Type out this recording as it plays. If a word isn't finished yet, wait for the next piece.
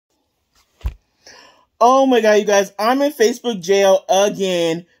Oh my God, you guys, I'm in Facebook jail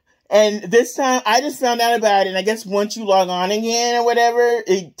again. And this time, I just found out about it. And I guess once you log on again or whatever,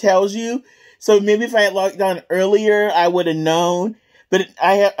 it tells you. So maybe if I had logged on earlier, I would have known. But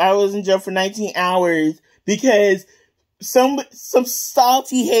I was in jail for 19 hours because some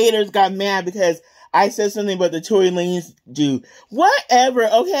salty haters got mad because I said something about the Tory Lanez do. Whatever,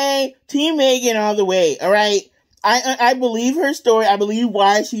 okay? Team Megan all the way, all right? I believe her story. I believe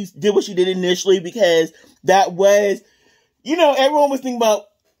why she did what she did initially, because that was, everyone was thinking about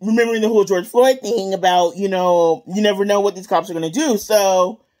remembering the whole George Floyd thing about, you never know what these cops are going to do.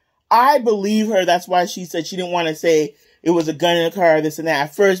 So I believe her. That's why she said she didn't want to say it was a gun in the car, this and that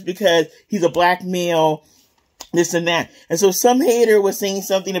at first, because he's a black male, this and that. And so some hater was saying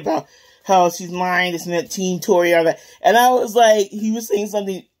something about how she's lying, this and that, Team Tory, all that. And I was like, he was saying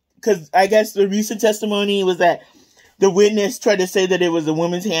something, because I guess the recent testimony was that the witness tried to say that it was a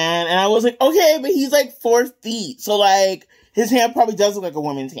woman's hand. And I was like, okay, but he's like 4 feet. So like, his hand probably does look like a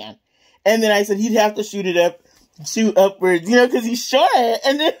woman's hand. And then I said he'd have to shoot upwards, because he's short.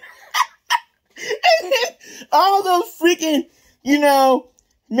 And then, and then all those freaking,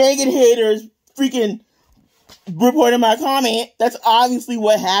 Megan haters freaking reported my comment. That's obviously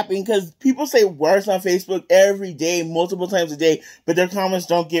what happened, because people say worse on Facebook every day, multiple times a day, but their comments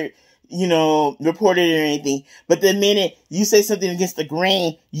don't get, reported or anything. But the minute you say something against the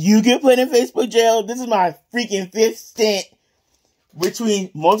grain, you get put in Facebook jail. This is my freaking 5th stint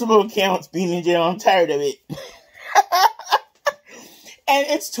between multiple accounts being in jail. I'm tired of it. And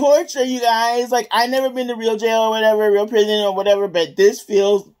it's torture, you guys. Like, I've never been to real jail or whatever, real prison or whatever, but this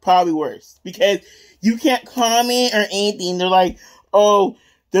feels probably worse, because you can't comment or anything. They're like,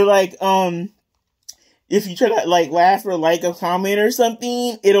 if you try to laugh or like a comment or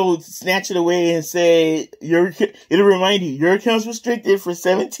something, it'll snatch it away and say it'll remind you your account's restricted for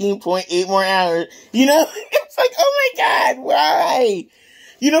 17.8 more hours. It's like, oh my God, why?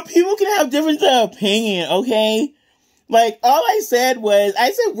 People can have different opinion, okay? Like, all I said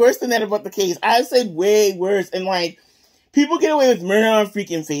worse than that about the case. I said way worse. And people get away with murder on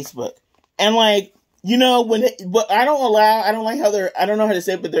freaking Facebook. And but I don't like how I don't know how to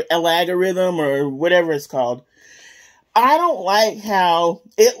say it, but their algorithm or whatever it's called. I don't like how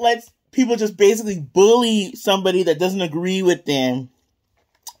it lets people just basically bully somebody that doesn't agree with them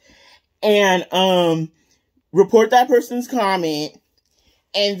and, report that person's comment.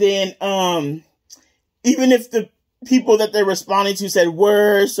 And then, even if the people that they're responding to said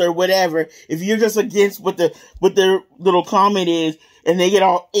worse or whatever, if you're just against what their little comment is, and they get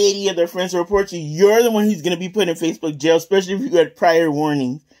all 80 of their friends to report you, you're the one who's going to be put in Facebook jail, especially if you got prior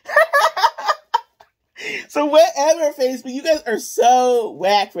warnings. So whatever, Facebook, you guys are so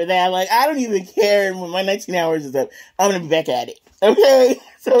whack for that. I don't even care when my 19 hours is up. I'm going to be back at it. Okay?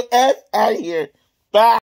 So F out of here. Bye.